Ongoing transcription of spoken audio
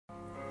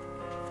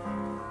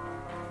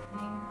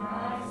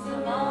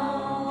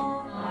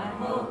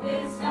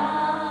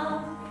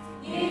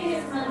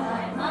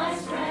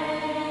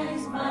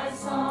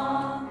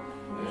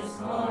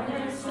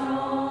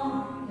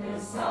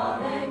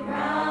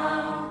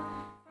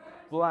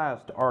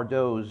Blessed are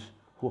those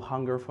who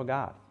hunger for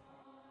God.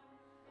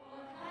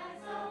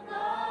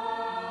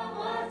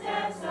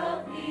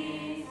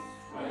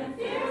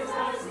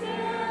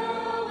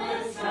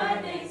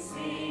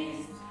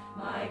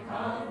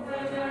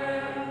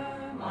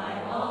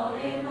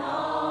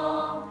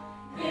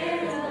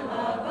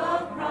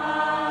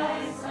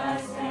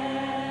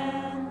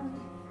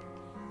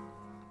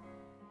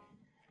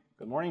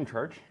 Good morning,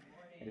 church.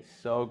 It's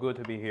so good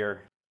to be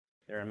here.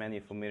 There are many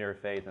familiar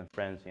faces and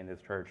friends in this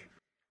church.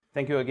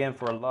 Thank you again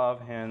for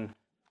love and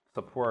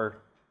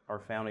support our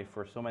family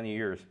for so many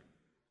years.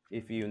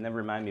 If you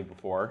never met me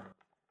before,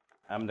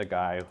 I'm the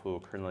guy who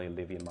currently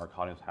lives in Mark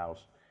Collins' house.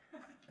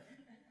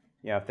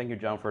 Yeah, thank you,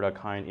 John, for the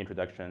kind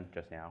introduction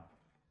just now.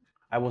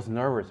 I was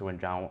nervous when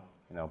John,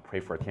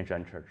 prayed for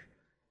Tianshan Church.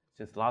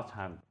 Since last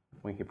time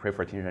when he prayed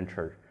for Tianshan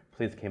Church,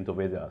 please came to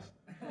visit us.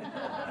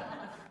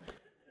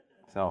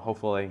 So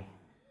hopefully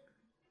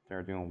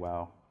they're doing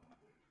well.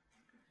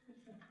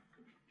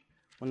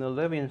 When I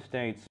live in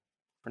States,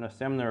 from the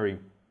seminary,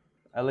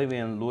 I live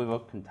in Louisville,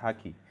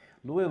 Kentucky.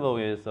 Louisville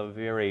is a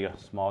very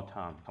small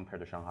town compared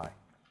to Shanghai.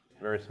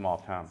 Very small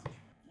town.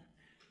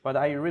 But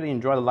I really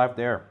enjoy the life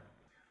there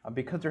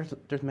because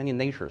there's many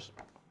natures.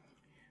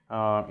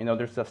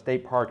 There's a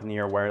state park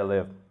near where I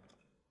live.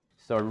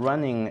 So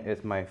running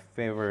is my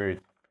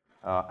favorite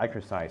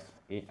exercise.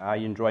 I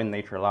enjoy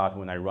nature a lot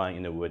when I run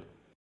in the wood.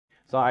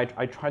 So I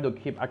try to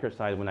keep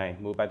exercise when I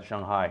move back to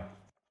Shanghai.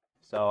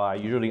 So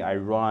usually I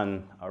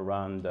run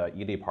around the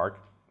Yili Park.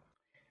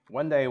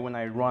 One day when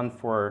I run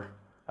for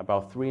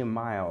about 3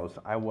 miles,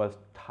 I was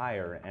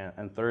tired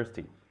and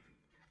thirsty.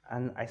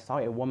 And I saw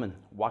a woman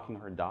walking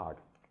her dog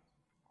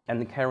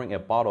and carrying a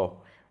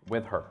bottle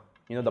with her.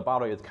 The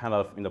bottle is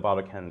the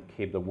bottle can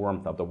keep the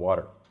warmth of the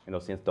water.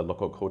 Since the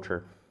local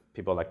culture,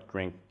 people like to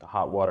drink the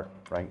hot water,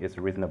 right? It's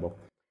reasonable.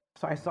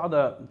 So I saw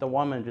the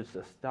woman just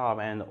stop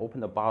and open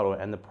the bottle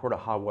and pour the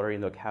hot water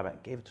into the cabin,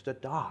 gave it to the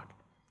dog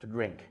to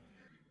drink.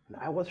 And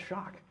I was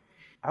shocked.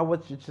 I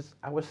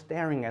was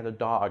staring at the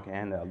dog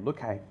and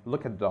look at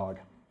the dog.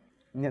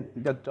 And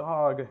the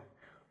dog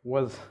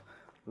was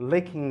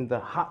licking the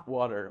hot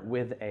water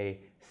with a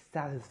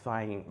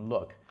satisfying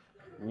look.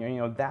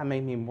 That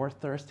made me more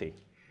thirsty.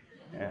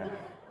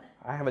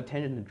 I have a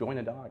tendency to join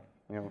the dog,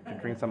 to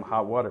drink some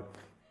hot water.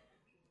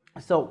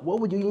 So what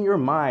would you in your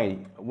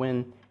mind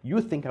when you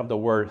think of the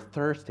word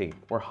thirsty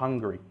or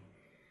hungry?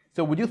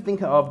 So would you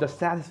think of the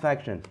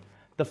satisfaction,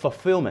 the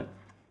fulfillment,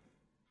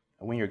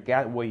 when you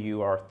get what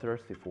you are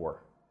thirsty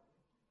for?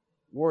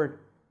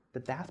 Or the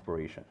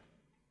desperation,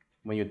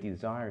 when you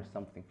desire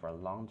something for a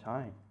long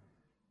time,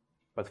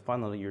 but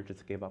finally you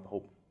just give up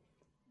hope?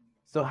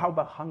 So how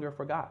about hunger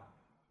for God?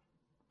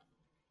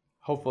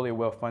 Hopefully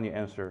we'll find the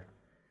answer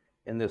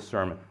in this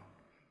sermon.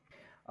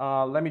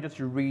 Let me just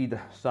read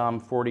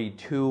Psalm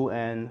 42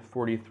 and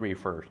 43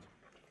 first.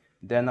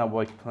 Then I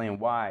will explain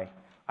why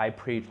I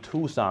preached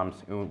 2 Psalms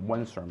in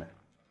one sermon.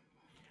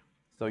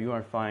 So you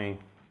will find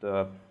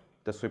the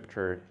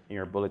scripture in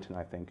your bulletin,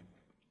 I think.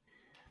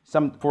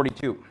 Psalm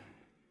 42.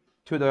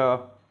 To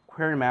the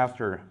choir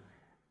master,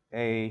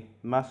 a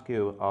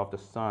maskil of the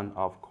son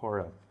of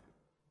Korah.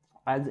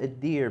 As a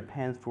deer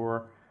pants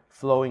for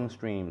flowing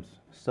streams,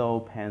 so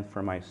pants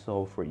for my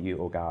soul for you,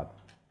 O God.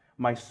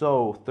 My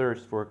soul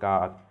thirsts for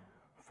God,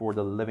 for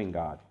the living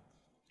God.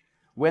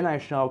 When I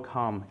shall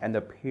come and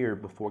appear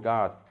before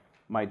God,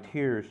 my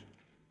tears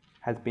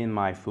has been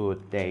my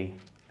food day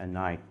and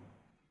night.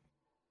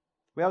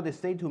 Well, they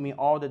say to me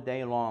all the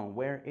day long,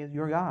 where is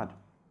your God?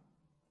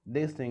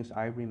 These things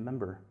I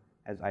remember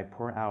as I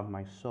pour out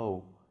my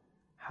soul,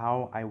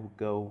 how I will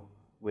go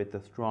with the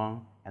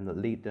strong and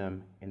lead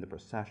them in the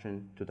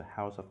procession to the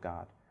house of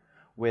God,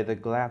 with the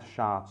glad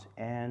shouts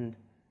and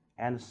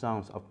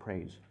songs of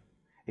praise.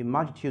 A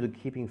multitude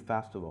keeping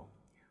festival.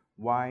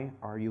 Why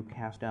are you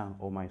cast down,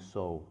 O my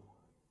soul?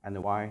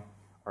 And why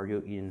are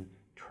you in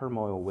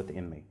turmoil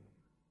within me?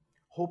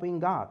 Hope in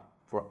God,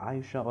 for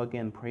I shall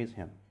again praise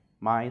him,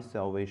 my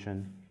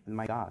salvation and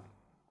my God.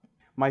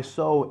 My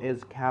soul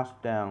is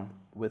cast down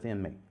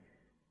within me.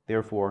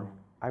 Therefore,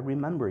 I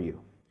remember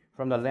you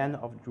from the land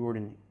of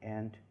Jordan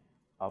and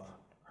of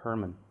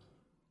Hermon,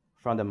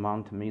 from the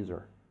Mount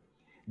Mizar.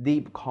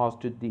 Deep calls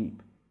to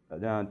deep,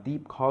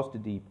 deep calls to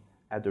deep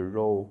at the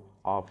roll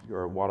of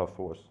your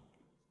waterfalls.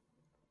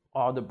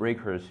 All the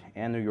breakers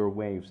and your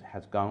waves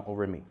has gone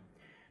over me.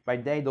 By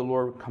day the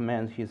Lord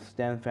commands his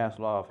steadfast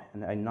love,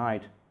 and at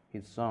night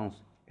his song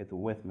is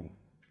with me,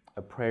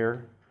 a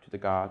prayer to the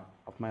God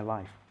of my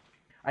life.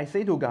 I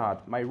say to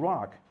God, my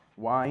rock,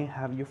 why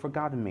have you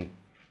forgotten me?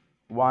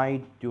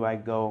 Why do I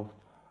go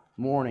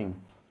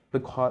mourning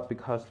because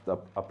of the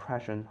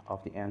oppression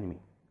of the enemy?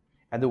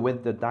 And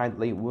with the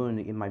deadly wound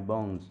in my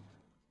bones,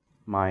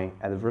 my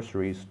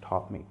adversaries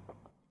taught me.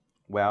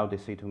 Well, they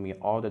say to me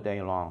all the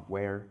day long,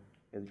 where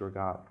is your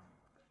God?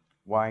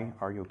 Why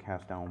are you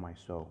cast down, my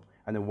soul?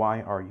 And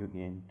why are you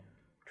in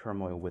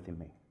turmoil within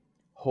me?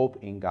 Hope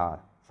in God,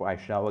 for I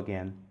shall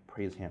again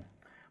praise him,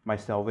 my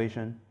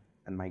salvation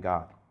and my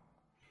God.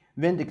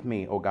 Vindicate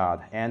me, O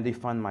God, and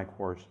define my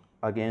course.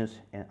 against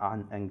an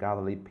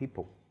ungodly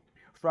people.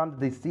 From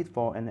the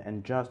deceitful and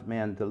unjust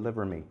man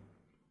deliver me.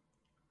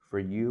 For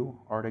you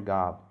are the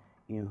God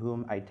in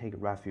whom I take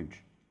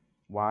refuge.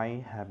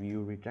 Why have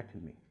you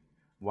rejected me?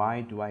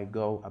 Why do I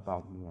go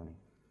about mourning?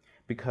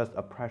 Because of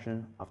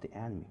oppression of the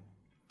enemy.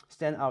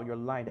 Send out your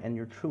light and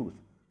your truth.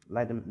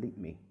 Let them lead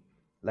me.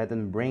 Let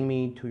them bring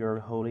me to your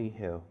holy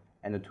hill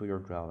and to your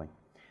dwelling.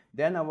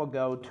 Then I will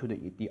go to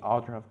the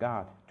altar of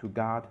God, to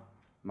God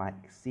my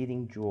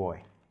exceeding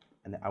joy,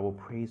 and I will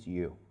praise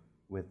you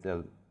with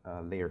the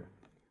lyre.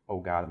 O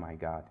God, my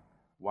God,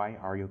 why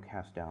are you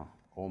cast down,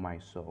 O my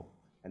soul?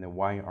 And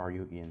why are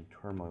you in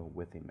turmoil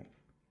within me?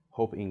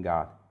 Hope in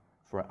God,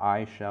 for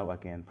I shall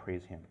again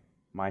praise him,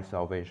 my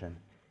salvation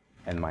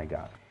and my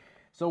God.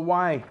 So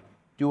why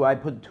do I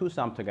put two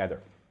Psalms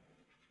together?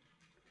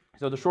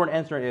 So the short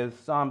answer is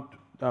Psalm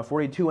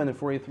 42 and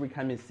 43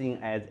 can be seen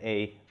as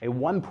a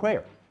one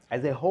prayer,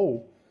 as a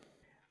whole.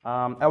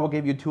 I will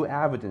give you two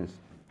evidence.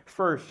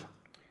 First,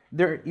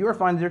 you will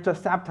find there's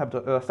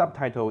a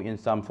subtitle in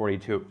Psalm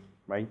 42,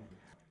 right?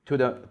 To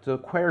the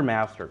choir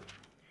master.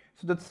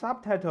 So the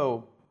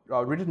subtitle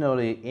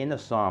originally in the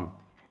psalm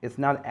is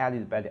not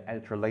added by the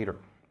editor later,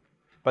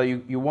 but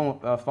you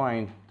won't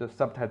find the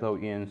subtitle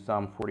in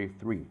Psalm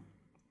 43.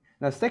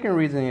 Now, the second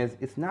reason is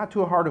it's not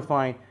too hard to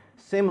find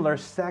similar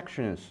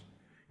sections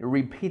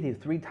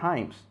repeated 3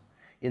 times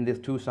in these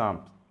two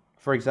psalms.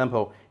 For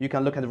example, you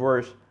can look at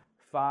verse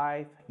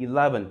 5,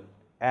 11,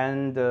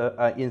 and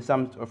in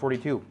Psalm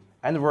 42,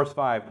 and verse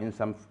 5 in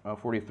Psalm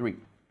 43.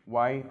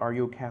 Why are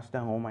you cast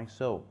down, O my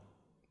soul?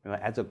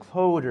 As a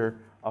closure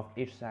of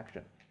each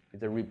section.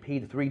 It's a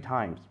repeat 3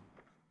 times.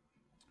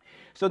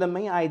 So the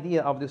main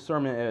idea of this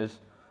sermon is,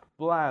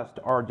 blessed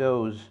are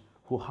those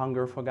who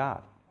hunger for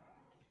God.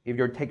 If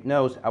you take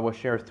notes, I will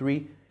share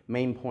 3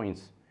 main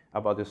points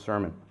about this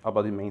sermon,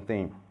 about the main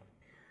theme.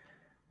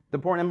 The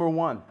point number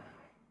 1,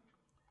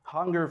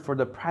 hunger for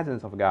the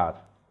presence of God,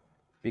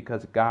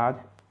 because God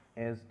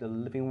is the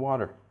living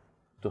water,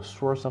 the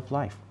source of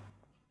life.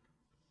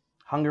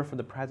 Hunger for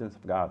the presence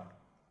of God,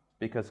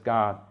 because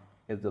God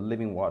is the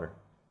living water,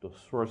 the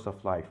source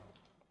of life.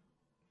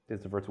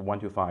 This is verse 1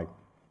 to 5.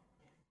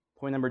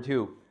 Point number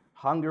 2,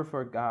 hunger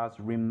for God's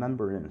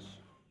remembrance,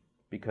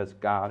 because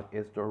God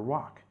is the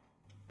rock,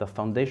 the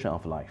foundation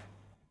of life.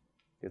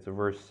 It's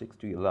verse 6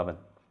 to 11.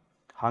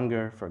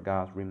 Hunger for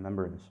God's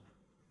remembrance,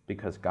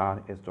 because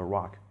God is the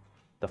rock,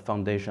 the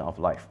foundation of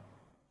life.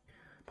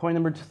 Point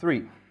number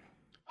 3,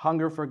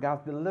 hunger for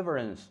God's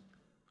deliverance,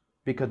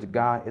 because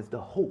God is the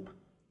hope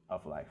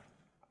of life.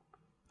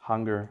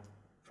 Hunger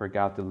for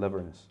God's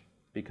deliverance,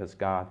 because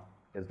God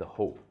is the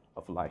hope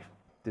of life.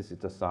 This is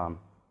the Psalm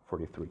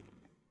 43.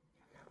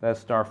 Let's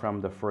start from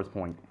the first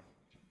point,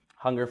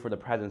 hunger for the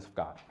presence of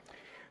God.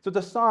 So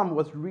the psalm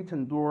was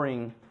written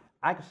during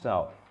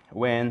exile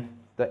when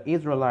the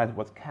Israelites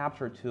was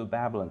captured to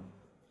Babylon.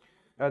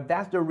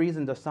 That's the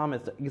reason the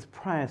psalmist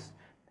expressed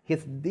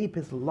his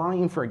deepest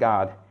longing for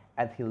God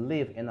as he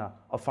lived in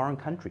a foreign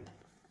country.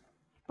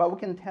 But we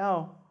can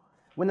tell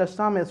when the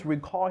psalmist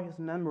recalls his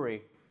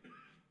memory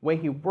when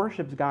he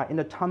worships God in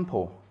the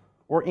temple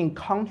or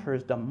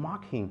encounters the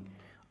mocking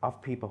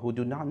of people who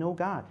do not know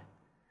God.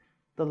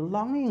 The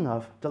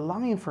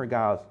longing for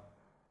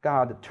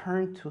God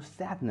turned to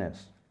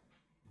sadness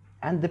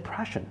and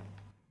depression,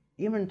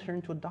 even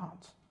turned to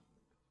doubts.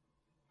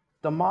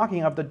 The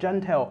mocking of the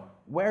Gentile,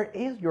 where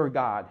is your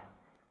God,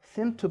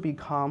 seemed to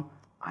become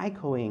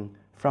echoing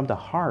from the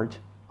heart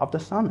of the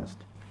psalmist.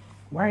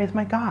 Where is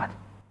my God?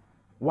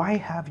 Why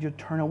have you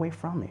turned away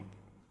from me?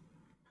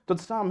 The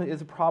psalm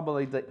is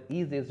probably the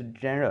easiest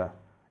genre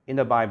in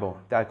the Bible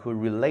that could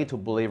relate to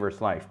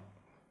believers' life.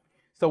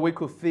 So we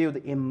could feel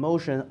the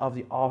emotion of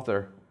the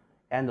author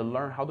and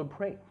learn how to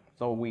pray.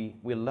 So we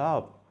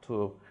love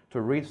to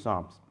read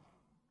Psalms.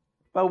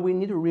 But we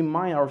need to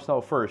remind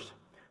ourselves first,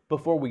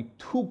 before we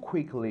too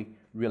quickly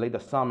relate the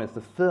psalmist's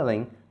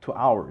feeling to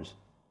ours.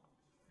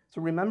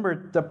 So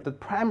remember, the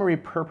primary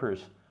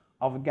purpose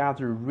of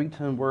God's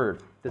written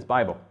word, this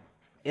Bible,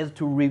 is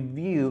to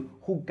review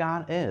who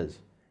God is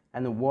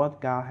and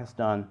what God has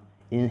done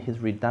in his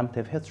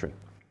redemptive history.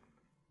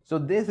 So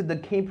this is the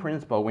key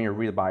principle when you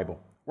read the Bible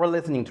or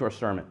listening to a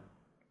sermon.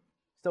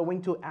 So we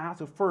need to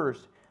ask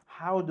first,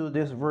 how do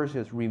these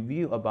verses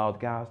review about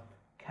God's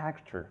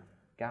character,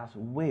 God's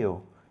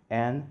will,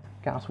 and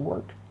God's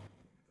work?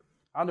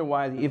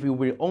 Otherwise, if we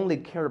will only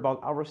care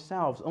about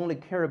ourselves, only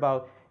care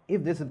about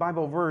if this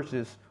Bible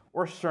verses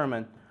or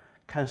sermon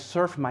can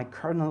serve my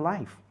current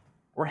life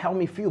or help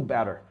me feel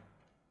better,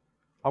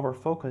 our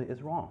focus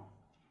is wrong.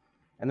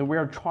 And we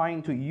are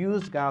trying to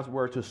use God's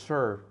word to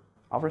serve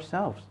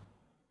ourselves.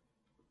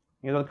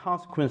 The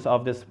consequence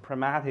of this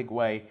pragmatic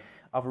way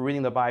of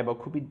reading the Bible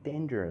could be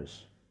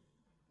dangerous.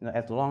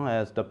 As long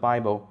as the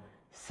Bible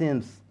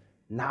seems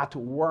not to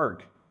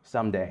work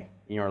someday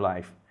in your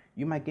life,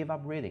 you might give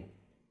up reading.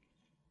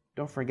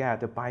 Don't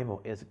forget, the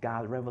Bible is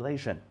God's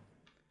revelation.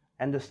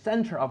 And the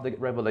center of the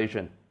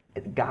revelation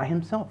is God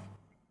himself.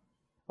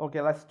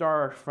 Okay, let's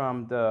start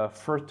from the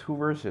first 2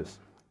 verses.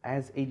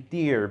 As a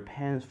deer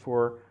pants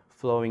for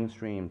flowing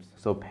streams.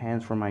 So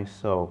pants for my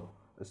soul.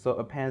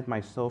 So pants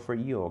my soul for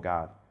you, O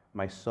God.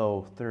 My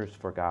soul thirsts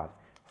for God,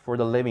 for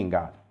the living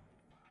God.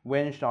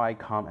 When shall I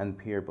come and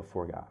appear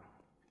before God?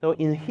 So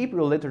in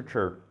Hebrew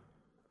literature,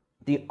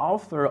 the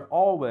author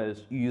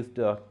always used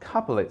the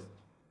couplets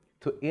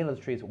to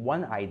illustrate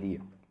one idea.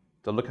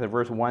 So look at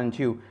verse 1 and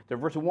 2. The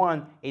verse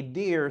 1, a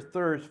deer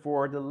thirsts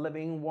for the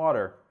living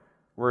water.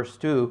 Verse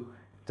 2,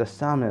 the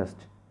psalmist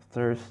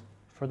thirsts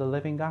for the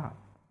living God.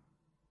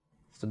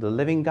 So the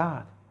living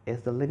God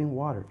is the living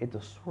water. It's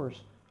the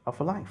source of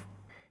life.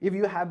 If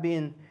you have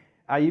been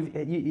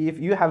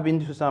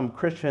to some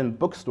Christian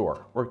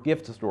bookstore or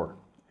gift store,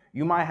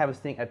 you might have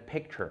seen a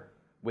picture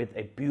with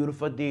a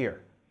beautiful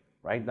deer,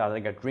 right?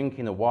 Like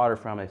drinking the water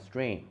from a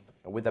stream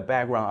with a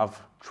background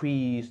of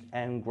trees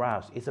and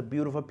grass. It's a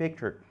beautiful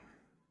picture.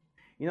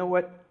 You know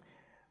what?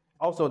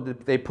 Also,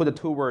 they put the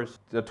two words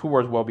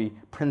will be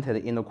printed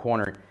in the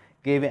corner,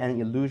 giving an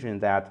illusion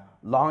that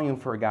longing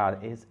for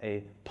God is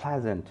a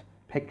pleasant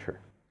picture.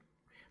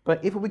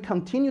 But if we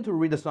continue to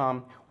read the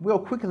psalm, we'll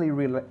quickly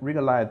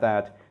realize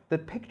that the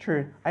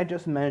picture I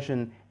just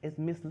mentioned is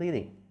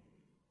misleading.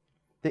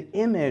 The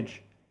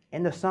image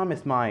in the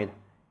psalmist's mind,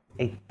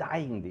 a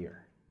dying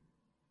deer,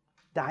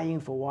 dying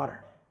for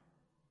water.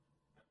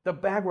 The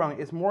background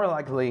is more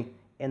likely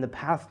in the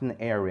Palestine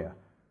area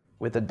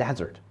with the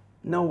desert.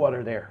 No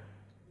water there.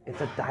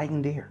 It's a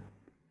dying deer.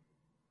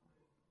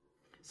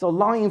 So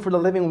longing for the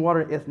living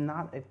water is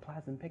not a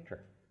pleasant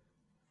picture.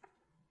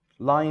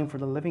 Longing for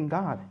the living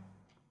God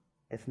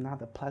is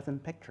not a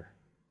pleasant picture.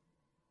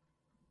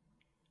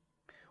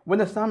 When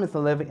the psalmist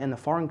lived in a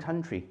foreign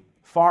country,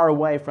 far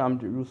away from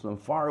Jerusalem,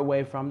 far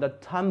away from the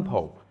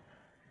temple,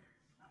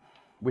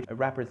 which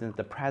represents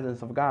the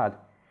presence of God,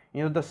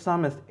 the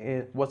psalmist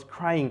was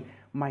crying,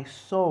 "My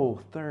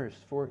soul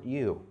thirsts for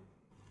you,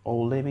 O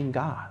living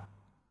God.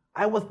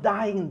 I was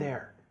dying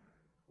there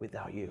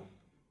without you."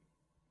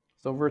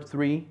 So verse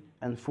 3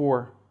 and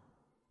 4,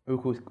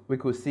 we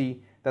could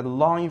see that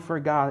longing for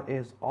God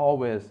is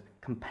always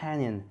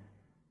accompanied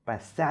by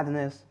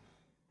sadness,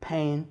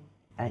 pain,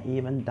 and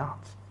even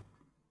doubts.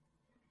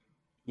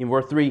 In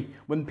verse 3,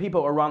 when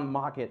people around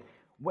mock it,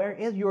 "Where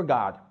is your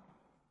God?"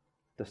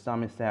 the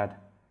psalmist said,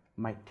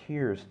 "My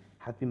tears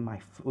have been my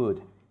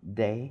food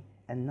day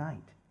and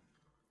night."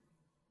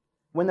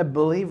 When a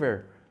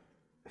believer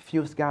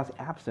feels God's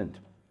absent,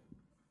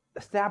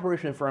 the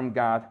separation from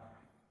God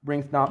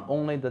brings not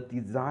only the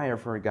desire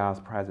for God's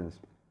presence,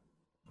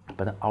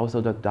 but also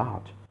the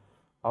doubt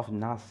of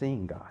not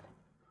seeing God.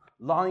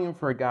 Longing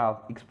for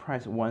God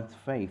expresses one's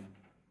faith,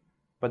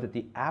 but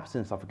the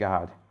absence of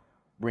God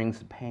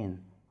brings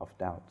pain of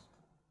doubts.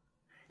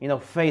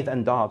 Faith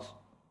and doubts,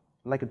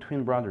 like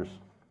twin brothers,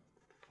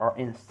 are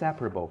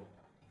inseparable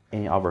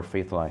in our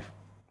faith life.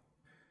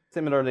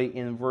 Similarly,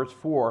 in verse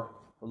 4,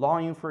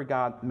 longing for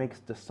God makes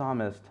the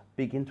psalmist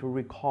begin to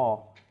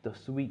recall the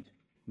sweet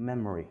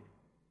memory.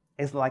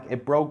 It's like a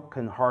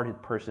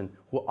broken-hearted person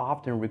who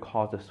often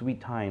recalls the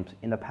sweet times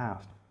in the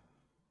past.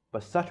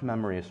 But such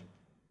memories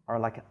are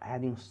like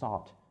adding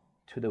salt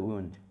to the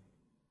wound.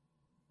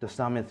 The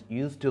psalmist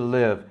used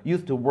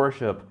to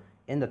worship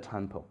in the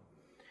temple.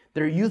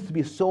 There used to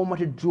be so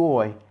much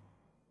joy.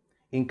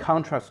 In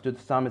contrast to the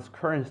psalmist's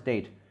current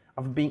state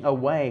of being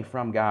away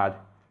from God,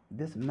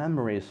 these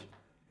memories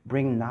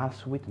bring not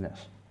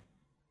sweetness,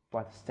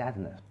 but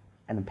sadness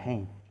and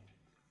pain.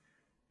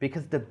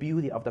 Because the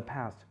beauty of the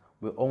past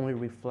will only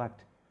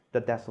reflect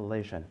the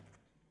desolation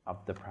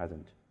of the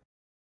present.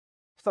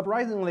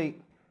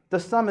 Surprisingly, the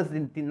psalmist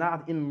did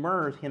not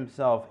immerse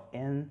himself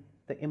in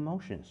the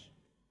emotions.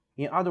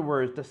 In other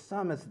words, the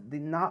psalmist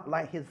did not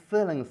let his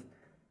feelings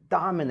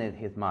dominate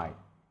his mind.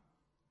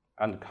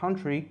 On the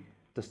contrary,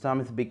 the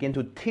psalmist began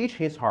to teach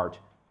his heart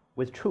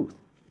with truth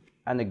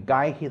and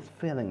guide his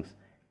feelings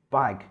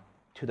back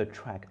to the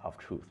track of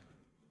truth.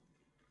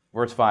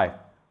 Verse 5,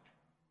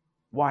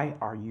 "Why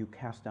are you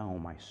cast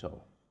down, my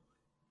soul?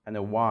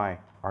 And why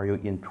are you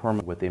in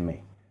torment within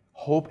me?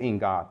 Hope in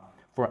God,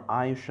 for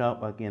I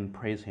shall again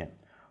praise him,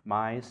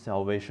 my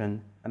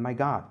salvation and my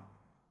God."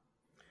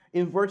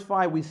 In verse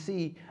 5, we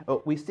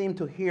seem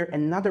to hear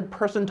another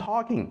person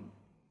talking,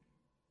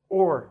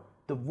 or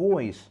the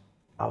voice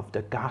of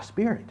the God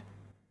Spirit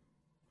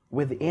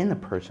within a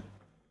person.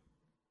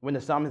 When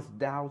the psalmist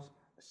doubts,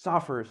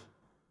 suffers,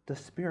 the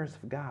Spirit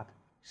of God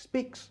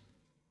speaks.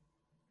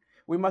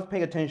 We must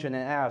pay attention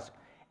and ask,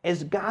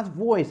 is God's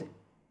voice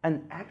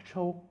an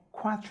actual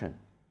question?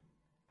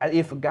 As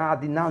if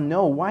God did not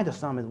know why the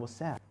psalmist was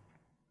sad?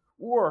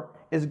 Or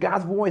is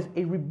God's voice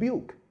a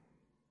rebuke?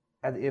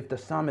 As if the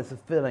psalmist's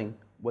feeling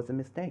was a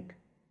mistake,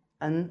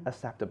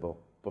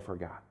 unacceptable before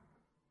God?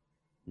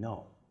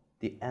 No,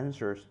 the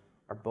answers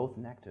are both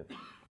negative.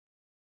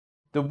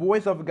 The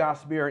voice of God's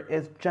Spirit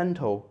is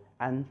gentle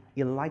and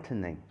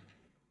enlightening.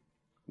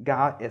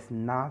 God is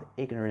not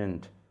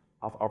ignorant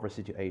of our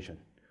situation,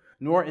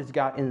 nor is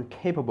God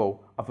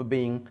incapable of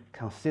being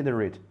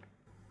considerate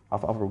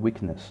of our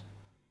weakness.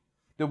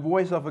 The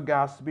voice of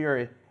God's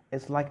Spirit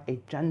is like a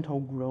gentle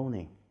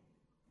groaning,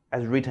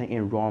 as written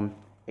in Romans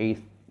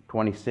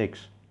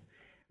 8:26.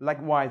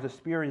 Likewise, the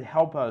Spirit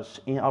helps us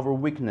in our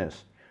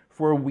weakness,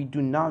 for we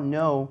do not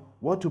know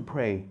what to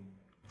pray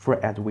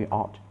for as we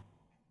ought.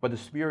 But the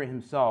Spirit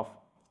himself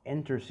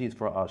intercedes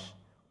for us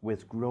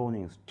with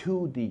groanings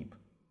too deep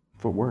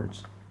for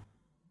words.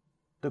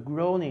 The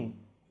groaning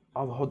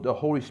of the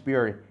Holy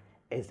Spirit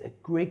is a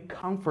great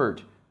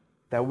comfort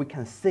that we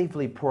can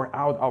safely pour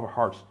out our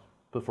hearts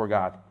before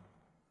God.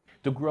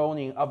 The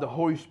groaning of the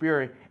Holy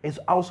Spirit is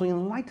also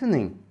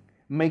enlightening,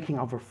 making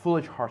our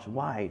foolish hearts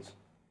wise,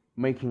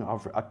 making our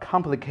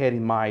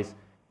complicated minds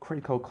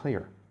critical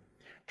clear,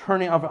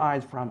 turning our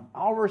eyes from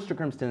our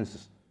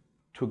circumstances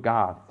to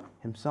God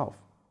himself.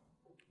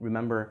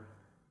 Remember,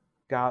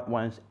 God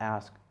once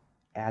asked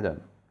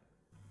Adam,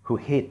 who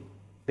hid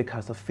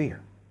because of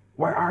fear,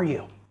 "Where are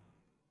you?"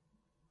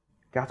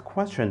 God's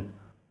question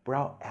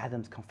brought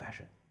Adam's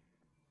confession.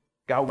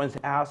 God once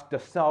asked the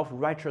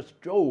self-righteous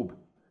Job,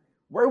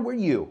 "Where were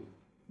you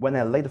when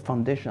I laid the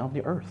foundation of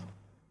the earth?"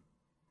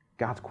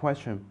 God's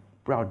question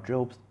brought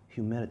Job's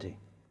humility.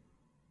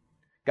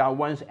 God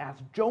once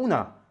asked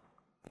Jonah,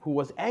 who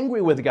was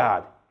angry with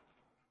God,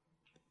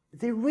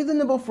 "Is it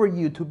reasonable for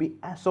you to be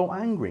so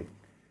angry?"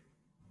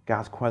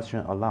 God's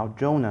question allowed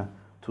Jonah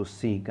to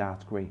see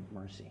God's great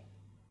mercy.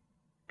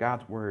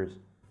 God's words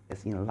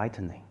is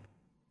enlightening.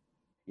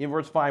 In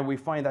verse 5, we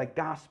find that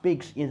God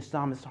speaks in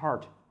psalmist's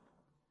heart,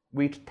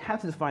 which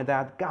testifies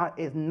that God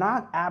is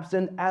not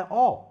absent at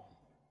all.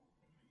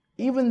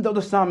 Even though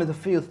the psalmist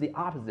feels the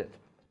opposite,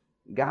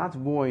 God's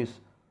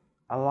voice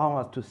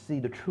allows us to see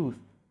the truth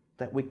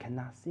that we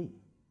cannot see.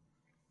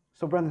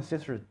 So, brothers and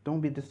sisters, don't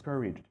be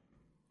discouraged.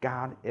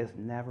 God is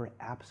never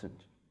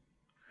absent.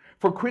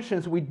 For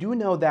Christians, we do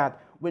know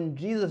that when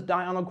Jesus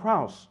died on the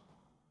cross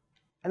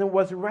and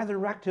was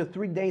resurrected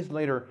 3 days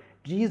later,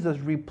 Jesus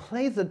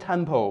replaced the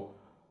temple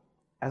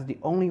as the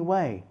only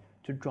way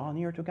to draw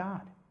near to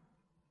God.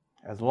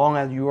 As long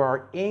as you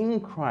are in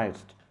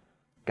Christ,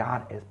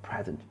 God is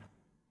present.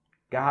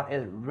 God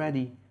is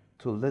ready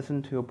to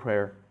listen to your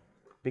prayer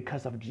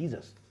because of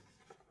Jesus.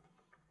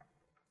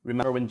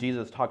 Remember when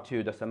Jesus talked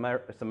to the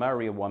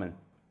Samaritan woman,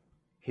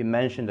 he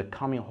mentioned the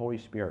coming Holy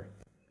Spirit.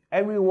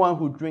 Everyone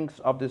who drinks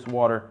of this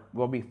water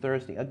will be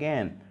thirsty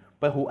again,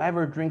 but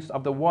whoever drinks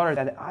of the water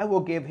that I will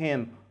give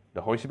him,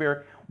 the Holy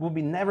Spirit, will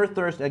be never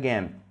thirst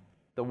again.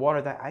 The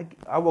water that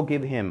I will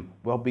give him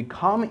will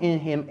become in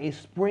him a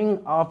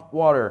spring of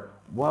water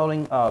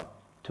welling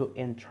up to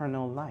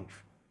eternal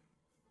life.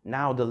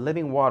 Now the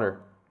living water,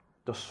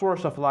 the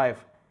source of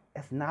life,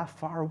 is not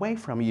far away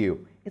from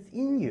you. It's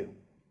in you.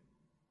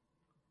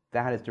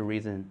 That is the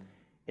reason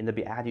in the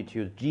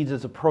Beatitudes,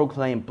 Jesus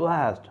proclaimed,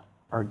 "Blessed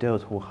are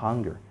those who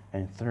hunger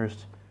and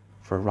thirst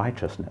for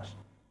righteousness,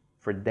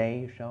 for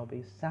they shall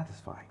be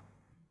satisfied."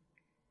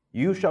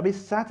 You shall be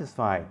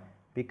satisfied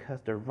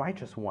because the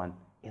righteous one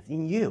is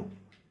in you.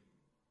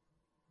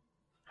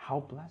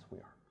 How blessed we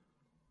are.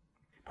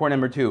 Point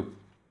number 2,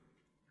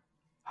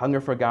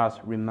 hunger for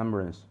God's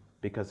remembrance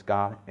because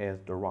God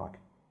is the rock,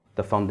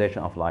 the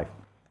foundation of life.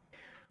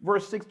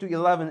 Verse 6 to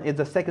 11 is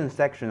the second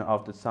section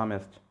of the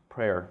psalmist's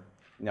prayer.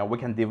 Now we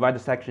can divide the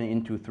section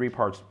into 3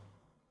 parts.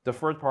 The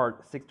first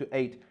part, 6 to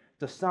 8,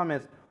 the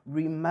psalmist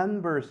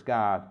remembers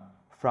God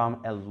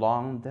from a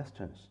long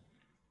distance.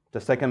 The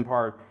second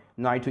part,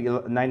 9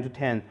 to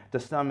 10, the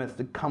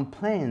psalmist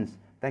complains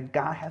that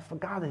God has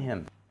forgotten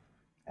him.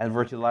 And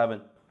verse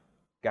 11,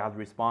 God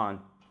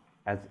responds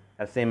as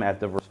same as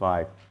the verse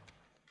 5.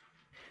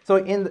 So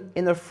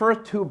in the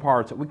first 2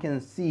 parts, we can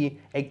see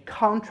a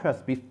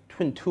contrast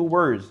between 2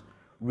 words,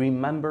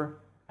 remember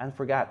and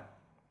forget.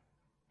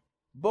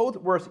 Both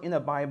words in the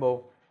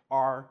Bible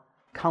are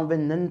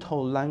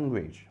covenantal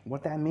language.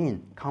 What that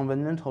mean?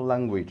 Covenantal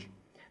language.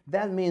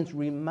 That means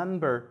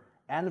remember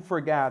and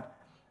forget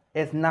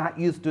is not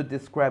used to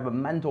describe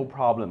mental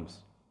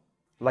problems.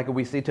 Like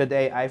we see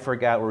today, I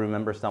forget or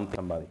remember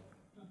somebody.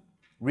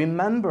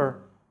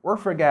 Remember or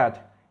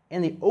forget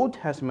in the Old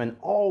Testament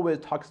always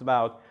talks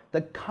about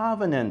the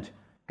covenant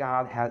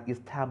God has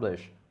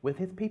established with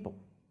his people.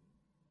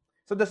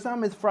 So the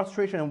psalmist's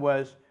frustration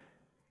was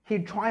he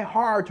tried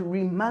hard to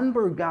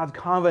remember God's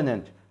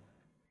covenant.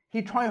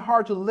 He tried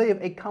hard to live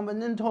a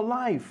covenantal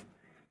life,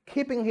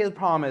 keeping his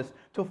promise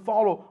to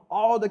follow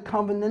all the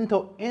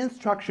covenantal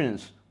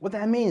instructions. What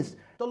that means,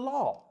 the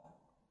law.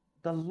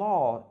 The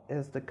law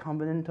is the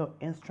covenantal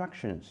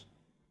instructions.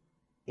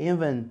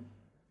 Even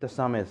the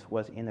psalmist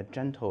was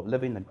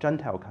living in a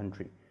Gentile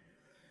country,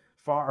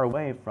 far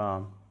away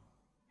from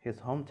his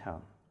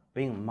hometown,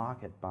 being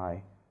mocked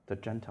by the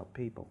Gentile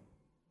people.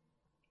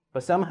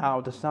 But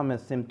somehow the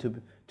psalmist seemed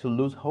to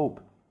lose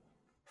hope,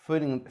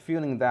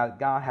 feeling that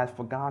God has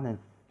forgotten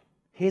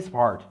his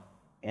part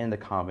in the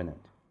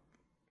covenant.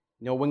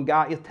 When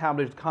God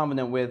established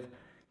covenant with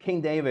King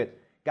David,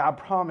 God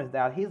promised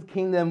that his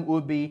kingdom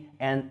would be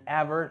an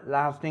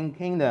everlasting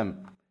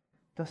kingdom.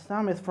 The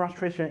psalmist's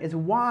frustration is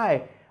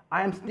why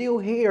I am still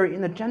here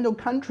in a gentle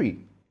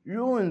country,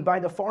 ruined by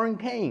the foreign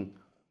king.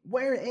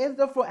 Where is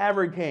the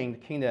forever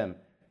kingdom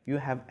you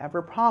have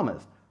ever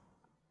promised?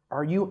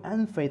 Are you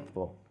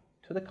unfaithful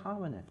to the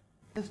covenant?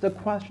 This is the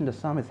question the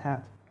psalmist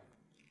had.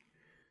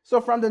 So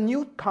from the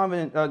new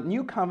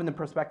covenant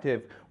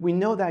perspective, we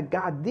know that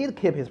God did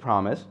keep his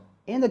promise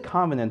in the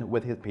covenant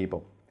with his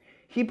people.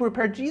 He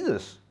prepared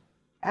Jesus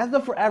as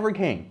the forever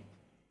king,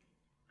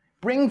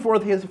 bring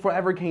forth his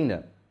forever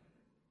kingdom.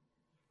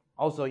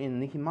 Also in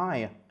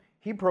Nehemiah,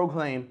 he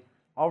proclaimed,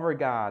 our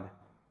God,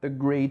 the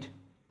great,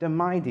 the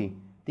mighty,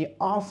 the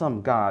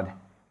awesome God,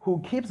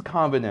 who keeps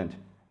covenant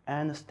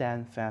and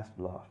steadfast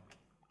love.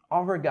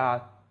 Our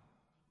God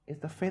is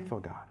the faithful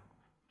God.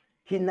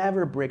 He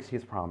never breaks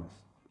his promise.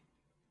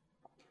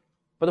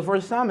 But for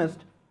the psalmist,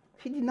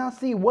 he did not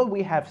see what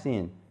we have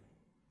seen.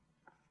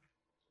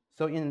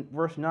 So in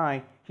verse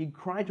 9, he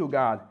cried to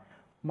God,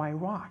 my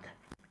rock,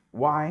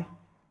 why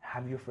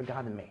have you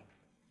forgotten me?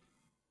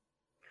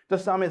 The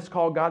psalmist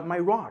called God my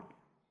rock.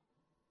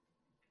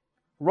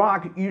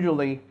 Rock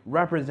usually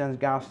represents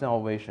God's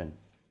salvation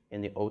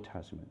in the Old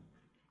Testament.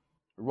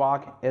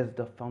 Rock is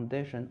the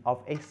foundation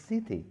of a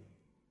city.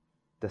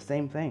 The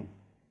same thing.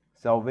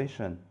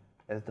 Salvation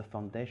is the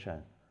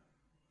foundation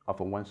of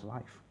one's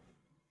life.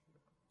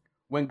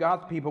 When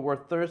God's people were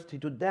thirsty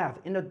to death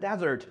in the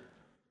desert,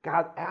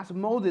 God asked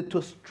Moses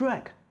to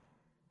strike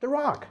the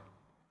rock.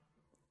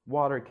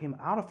 Water came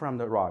out from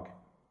the rock.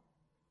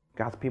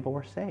 God's people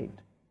were saved.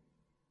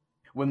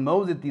 When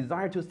Moses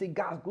desired to see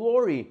God's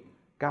glory,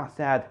 God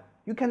said,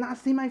 you cannot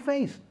see my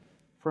face,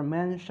 for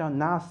man shall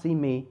not see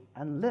me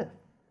and live.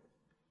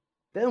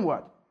 Then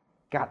what?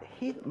 God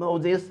hid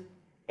Moses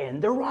in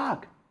the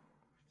rock.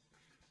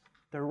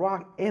 The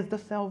rock is the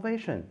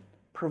salvation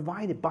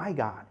provided by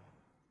God.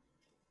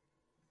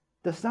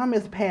 The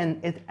psalmist's pain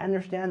is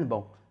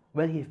understandable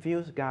when he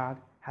feels God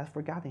has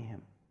forgotten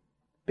him.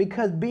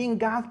 Because being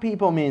God's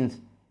people means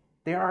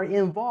they are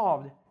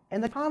involved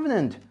in the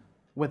covenant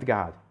with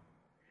God.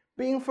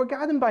 Being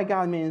forgotten by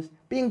God means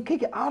being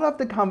kicked out of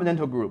the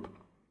covenantal group.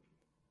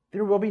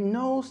 There will be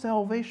no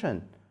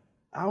salvation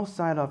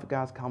outside of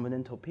God's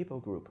covenantal people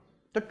group.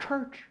 The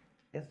church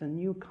is the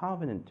new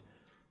covenantal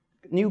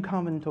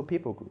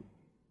people group.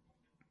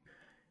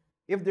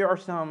 If there are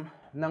some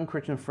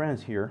non-Christian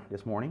friends here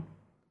this morning,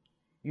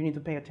 you need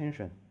to pay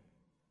attention.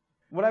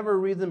 Whatever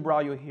reason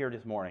brought you here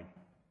this morning,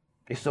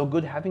 it's so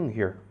good having you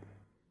here.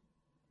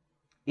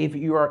 If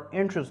you are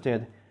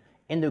interested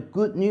in the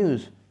good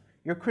news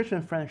your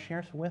Christian friend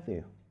shares with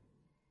you,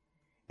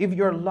 if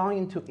you're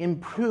longing to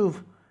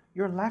improve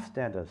your life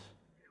status,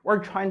 or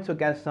trying to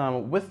get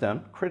some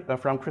wisdom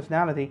from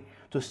Christianity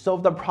to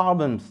solve the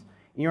problems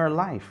in your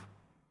life,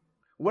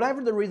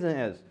 whatever the reason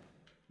is,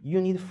 you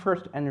need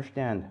first to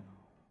understand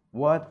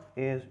what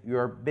is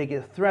your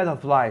biggest threat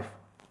of life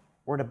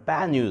or the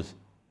bad news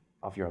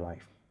of your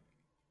life.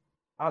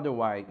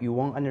 Otherwise, you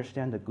won't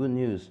understand the good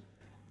news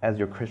as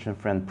your Christian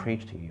friend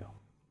preached to you.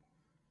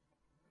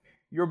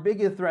 Your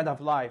biggest threat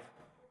of life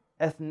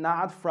is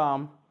not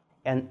from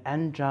an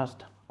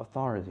unjust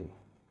authority.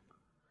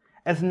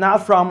 It's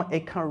not from a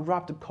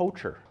corrupt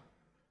culture.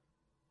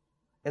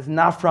 It's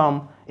not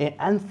from an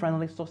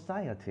unfriendly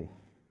society.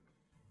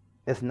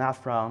 It's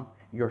not from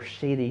your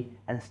shady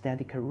and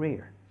steady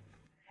career.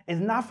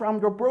 It's not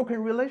from your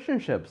broken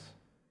relationships.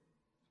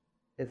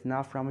 It's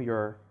not from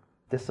your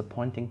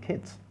disappointing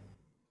kids.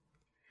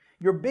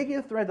 Your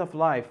biggest threat of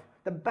life,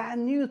 the bad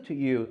news to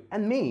you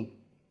and me,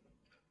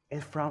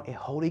 is from a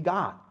holy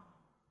God.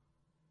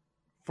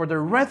 For the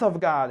wrath of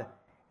God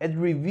is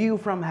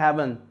revealed from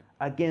heaven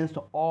against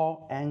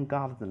all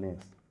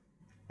ungodliness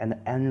and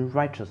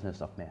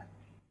unrighteousness of men,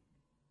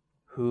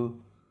 who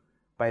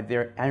by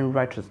their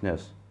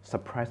unrighteousness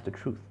suppress the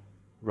truth.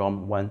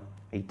 Romans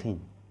 1:18.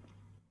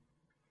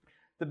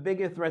 The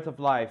biggest threat of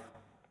life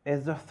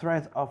is the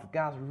threat of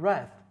God's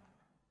wrath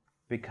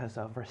because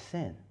of our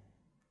sin.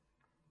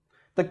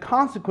 The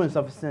consequence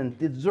of sin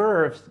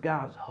deserves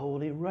God's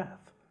holy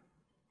wrath.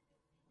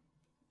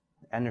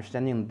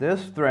 Understanding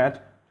this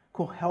threat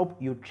could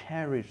help you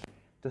cherish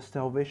the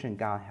salvation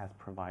God has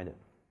provided.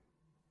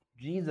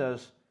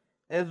 Jesus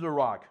is the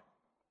rock,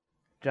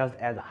 just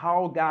as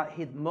how God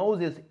hid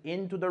Moses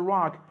into the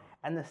rock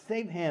and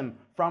saved him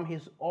from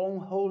his own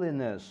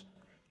holiness.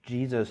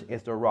 Jesus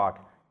is the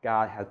rock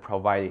God has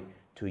provided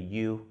to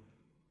you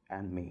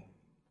and me,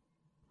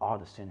 all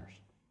the sinners.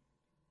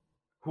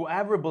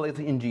 Whoever believes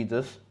in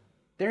Jesus,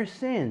 their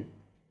sin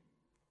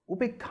will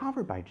be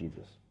covered by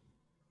Jesus.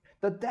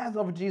 The death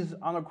of Jesus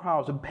on the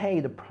cross to pay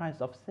the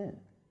price of sin.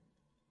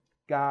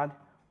 God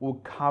will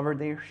cover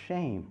their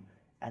shame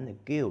and the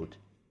guilt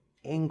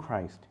in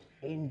Christ,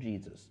 in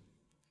Jesus.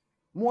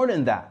 More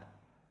than that,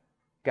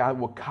 God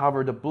will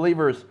cover the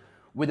believers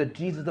with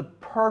Jesus' the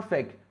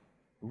perfect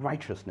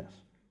righteousness,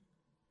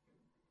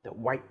 the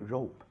white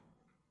robe.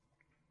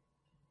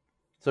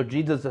 So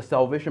Jesus, the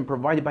salvation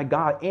provided by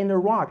God in the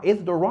rock,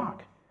 is the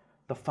rock,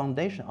 the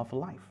foundation of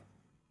life.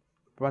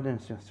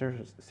 Brothers and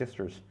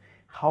sisters,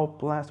 how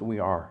blessed we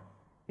are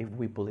if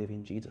we believe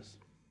in Jesus.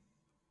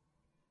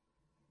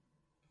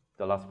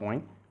 The last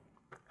point,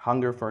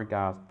 hunger for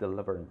God's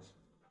deliverance,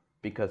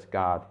 because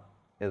God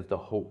is the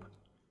hope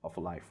of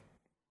life.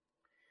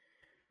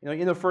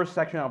 In the first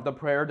section of the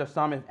prayer, the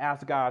psalmist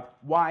asked God,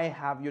 "Why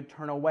have you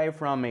turned away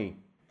from me?"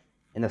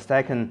 In the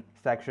second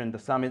section, the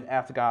psalmist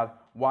asks God,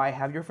 "Why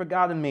have you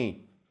forgotten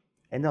me?"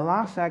 In the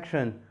last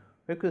section,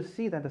 we could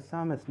see that the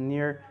psalmist is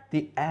near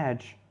the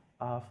edge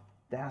of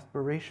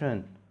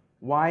desperation.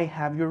 "Why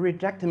have you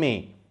rejected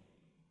me?"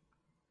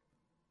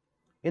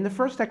 In the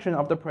first section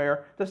of the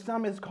prayer, the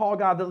psalmist called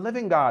God the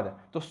living God,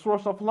 the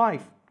source of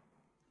life.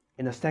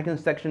 In the second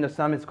section, the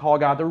psalmist called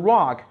God the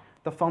rock,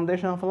 the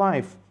foundation of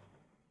life.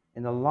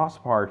 In the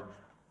last part,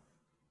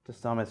 the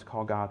psalmist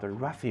called God the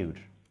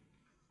refuge,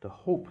 the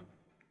hope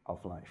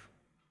of life.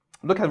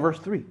 Look at verse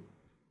 3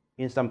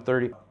 in Psalm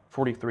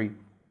 43.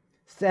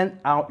 "Send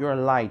out your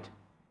light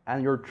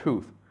and your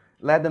truth.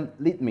 Let them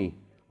lead me.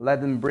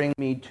 Let them bring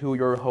me to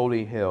your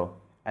holy hill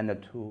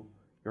and to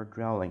your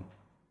dwelling."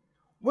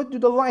 What do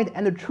the light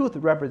and the truth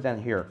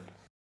represent here?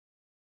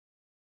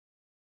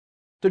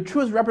 The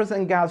truth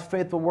represents God's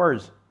faithful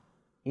words.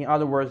 In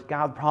other words,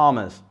 God's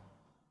promise.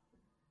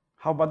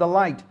 How about the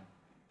light?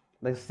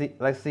 Let's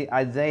see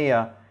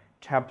Isaiah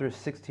chapter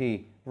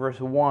 60,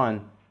 verse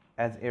 1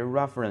 as a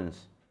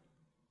reference.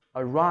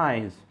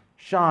 "Arise,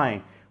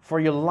 shine, for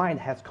your light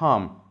has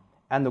come,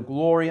 and the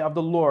glory of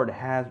the Lord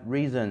has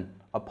risen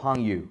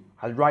upon you."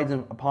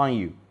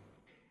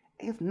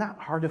 It's not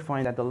hard to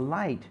find that the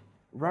light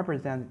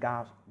represents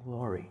God's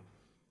glory.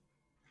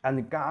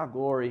 And God's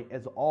glory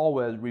is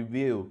always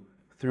revealed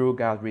through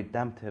God's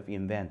redemptive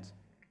events.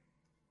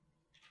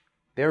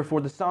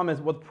 Therefore, the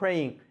psalmist was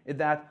praying is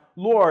that,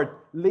 "Lord,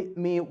 lead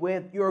me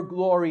with your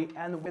glory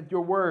and with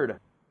your word."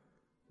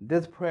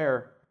 This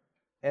prayer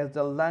is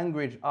the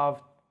language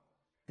of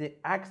the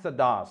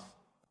Exodus.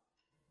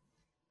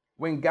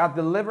 When God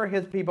delivered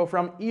his people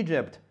from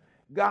Egypt,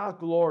 God's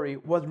glory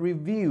was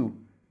revealed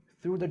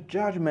through the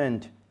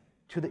judgment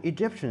to the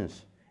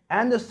Egyptians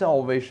and the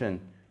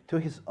salvation to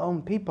his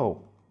own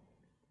people.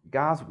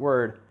 God's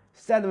word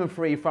set them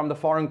free from the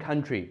foreign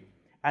country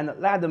and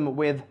led them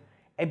with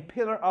a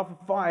pillar of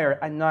fire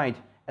at night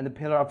and a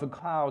pillar of a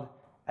cloud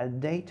at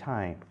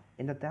daytime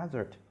in the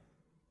desert.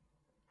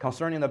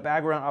 Concerning the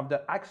background of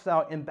the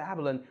exile in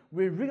Babylon,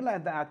 we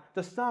realize that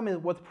the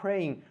psalmist was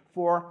praying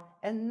for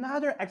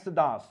another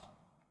exodus,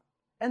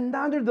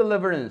 another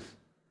deliverance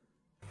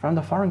from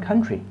the foreign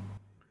country.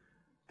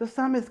 The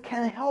psalmist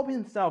can't help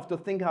himself to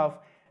think of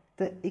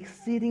the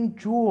exceeding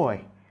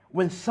joy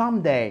when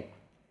someday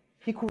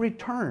he could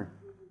return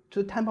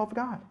to the temple of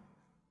God.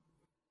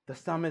 The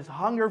psalmist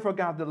hungered for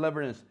God's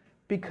deliverance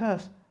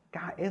because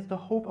God is the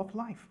hope of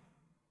life.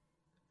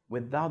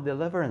 Without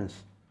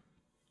deliverance,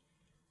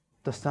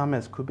 the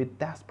psalmist could be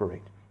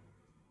desperate.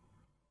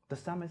 The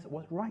psalmist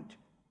was right.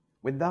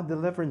 Without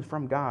deliverance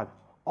from God,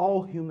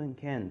 all human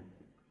can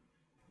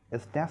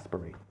is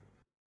desperate.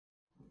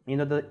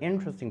 The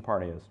interesting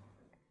part is,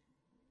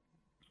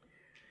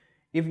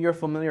 if you're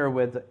familiar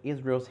with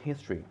Israel's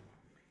history,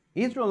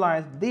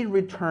 Israelites did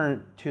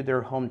return to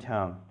their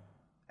hometown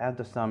as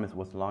the psalmist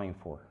was longing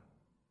for.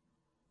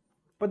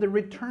 But the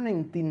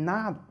returning did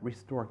not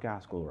restore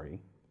God's glory.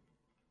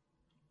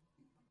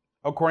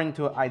 According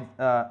to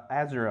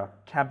Ezra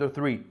chapter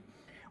 3,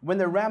 when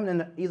the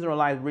remnant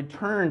Israelites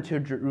returned to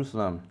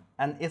Jerusalem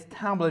and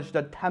established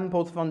the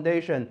temple's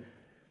foundation,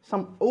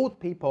 some old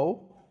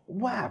people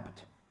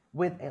wept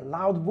with a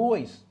loud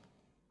voice.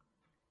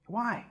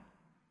 Why?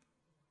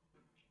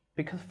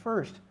 Because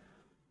first,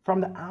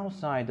 from the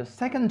outside, the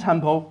second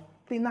temple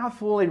did not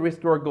fully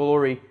restore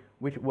glory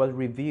which was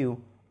revealed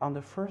on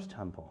the first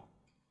temple.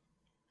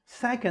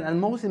 Second, and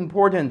most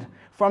important,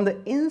 from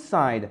the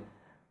inside,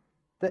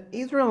 the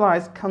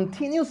Israelites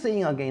continued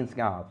sinning against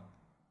God.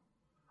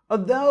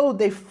 Although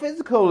they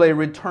physically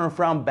returned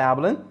from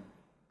Babylon,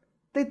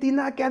 they did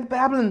not get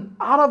Babylon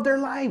out of their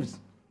lives.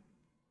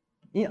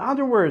 In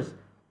other words,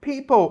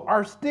 people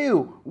are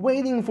still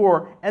waiting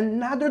for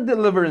another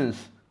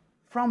deliverance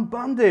from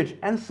bondage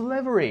and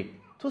slavery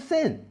to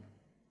sin.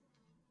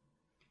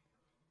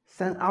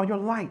 Send out your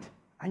light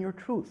and your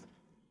truth.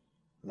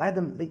 Let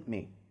them lead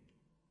me.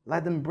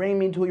 Let them bring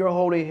me to your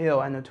holy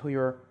hill and to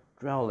your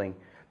dwelling.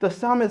 The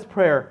psalmist's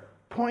prayer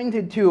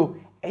pointed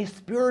to a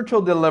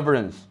spiritual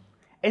deliverance,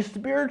 a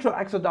spiritual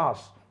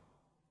exodus,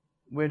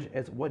 which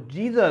is what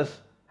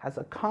Jesus has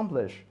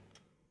accomplished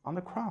on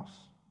the cross.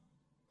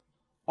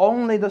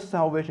 Only the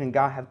salvation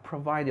God has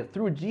provided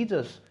through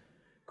Jesus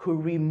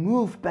could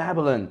remove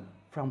Babylon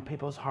from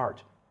people's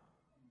heart,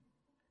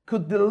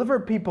 could deliver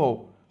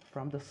people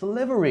from the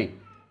slavery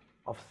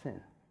of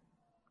sin.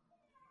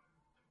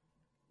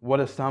 What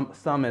the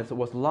psalmist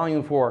was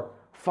longing for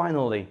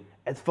finally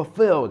is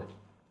fulfilled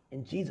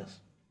in Jesus.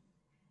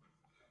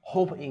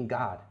 Hope in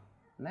God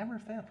never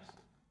fails.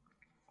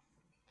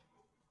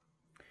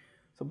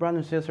 So,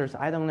 brothers and sisters,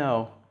 I don't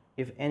know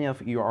if any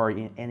of you are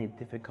in any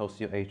difficult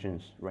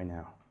situations right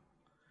now,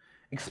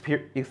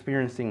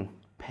 experiencing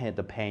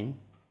the pain,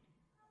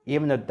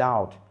 even the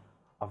doubt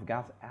of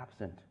God's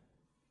absence.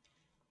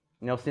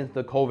 Since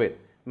the COVID,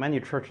 many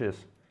churches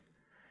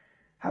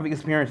have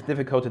experienced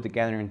difficulty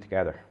gathering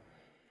together.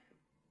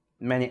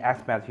 Many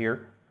expats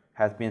here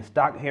have been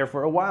stuck here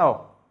for a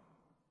while.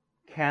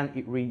 Can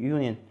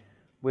reunion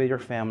with your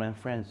family and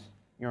friends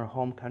in your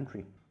home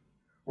country.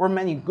 Or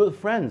many good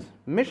friends,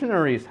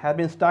 missionaries, have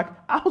been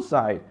stuck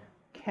outside,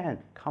 can't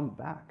come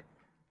back.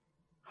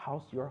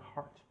 How's your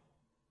heart?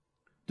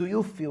 Do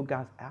you feel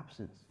God's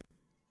absence?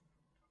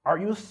 Are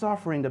you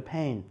suffering the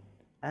pain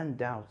and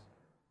doubts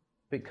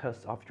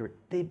because of your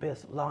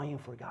deepest longing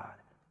for God?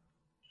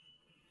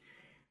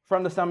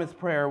 From the psalmist's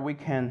prayer, we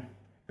can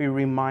be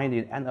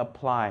reminded and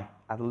apply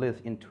at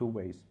least in 2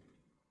 ways.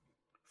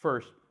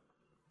 First,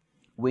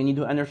 we need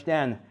to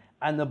understand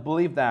and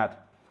believe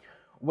that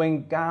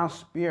when God's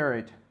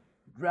Spirit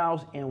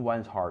dwells in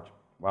one's heart,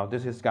 well,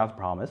 this is God's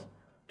promise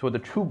to the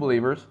true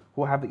believers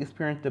who have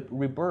experienced the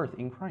rebirth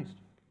in Christ.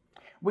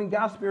 When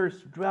God's Spirit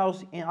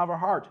dwells in our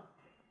heart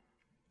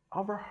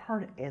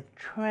is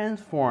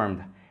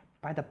transformed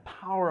by the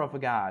power of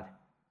God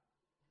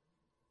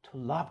to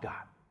love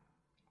God.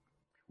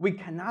 We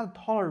cannot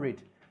tolerate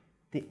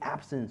the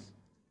absence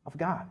of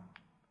God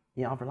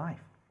in our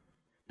life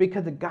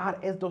because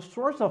God is the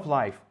source of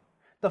life,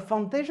 the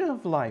foundation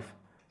of life,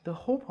 the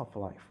hope of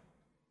life.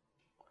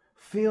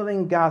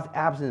 Feeling God's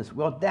absence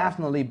will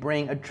definitely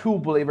bring a true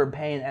believer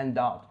pain and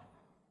doubt.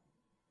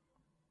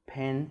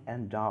 Pain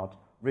and doubt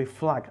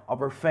reflect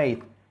our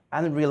faith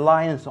and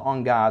reliance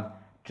on God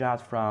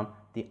just from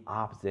the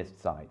opposite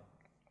side.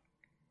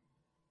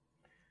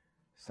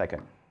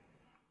 Second,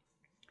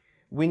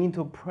 we need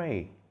to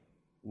pray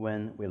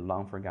when we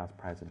long for God's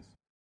presence.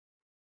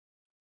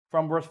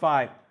 From verse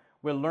 5,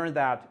 we learn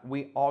that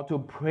we ought to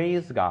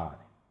praise God.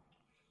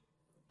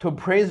 To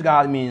praise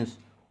God means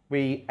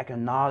we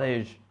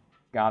acknowledge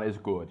God is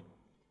good.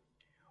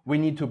 We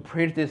need to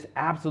preach this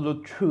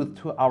absolute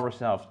truth to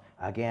ourselves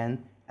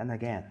again and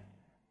again,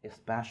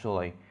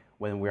 especially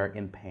when we are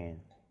in pain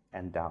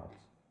and doubts.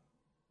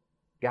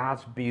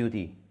 God's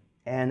beauty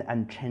and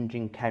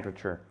unchanging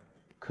character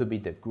could be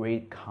the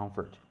great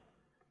comfort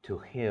to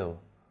heal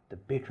the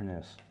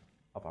bitterness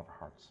of our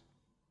hearts.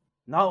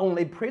 Not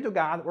only pray to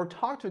God or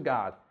talk to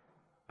God,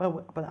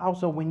 but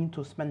also we need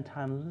to spend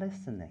time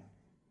listening.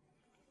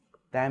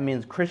 That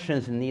means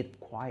Christians need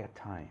quiet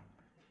time.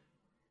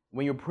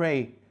 When you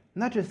pray,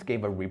 not just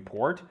give a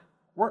report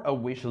or a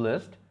wish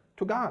list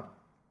to God,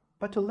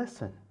 but to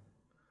listen,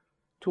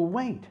 to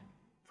wait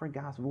for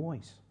God's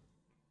voice.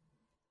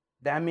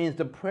 That means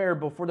the prayer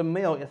before the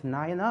meal is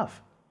not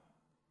enough.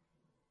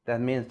 That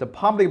means the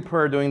public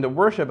prayer during the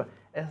worship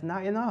is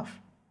not enough.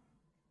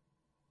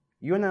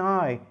 You and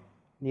I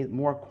need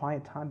more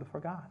quiet time before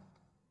God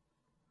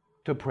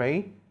to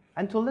pray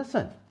and to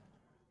listen.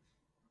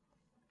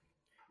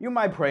 You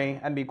might pray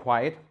and be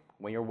quiet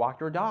when you walk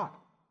your dog.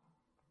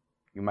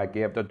 You might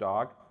give the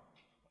dog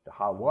the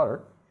hot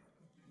water,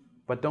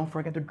 but don't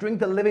forget to drink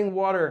the living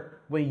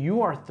water when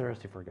you are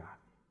thirsty for God.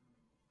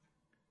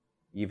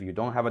 If you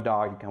don't have a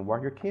dog, you can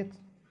walk your kids.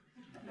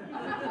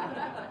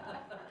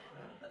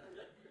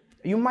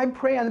 You might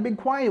pray and be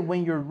quiet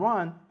when you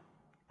run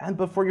and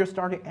before you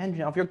start the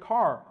engine of your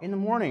car in the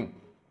morning.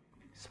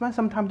 Spend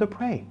some time to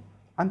pray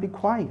and be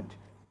quiet.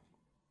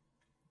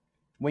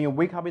 When you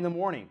wake up in the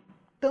morning,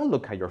 don't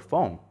look at your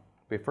phone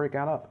before you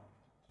get up,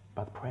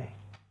 but pray.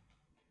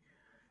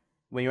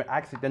 When you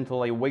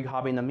accidentally wake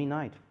up in the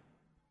midnight,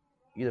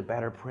 you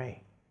better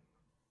pray.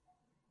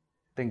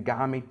 Then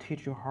God may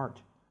teach your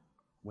heart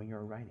when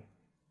you're ready.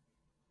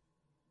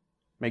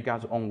 May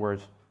God's own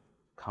words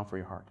comfort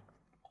your heart.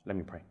 Let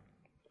me pray.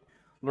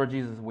 Lord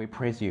Jesus, we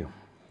praise you.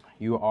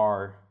 You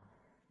are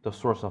the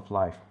source of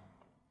life.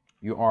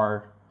 You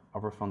are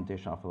our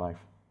foundation of life.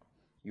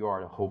 You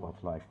are the hope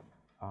of life.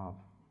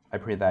 I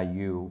pray that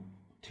you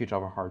teach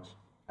our hearts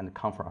and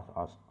comfort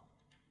us.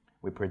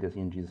 We pray this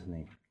in Jesus'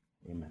 name.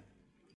 Amen.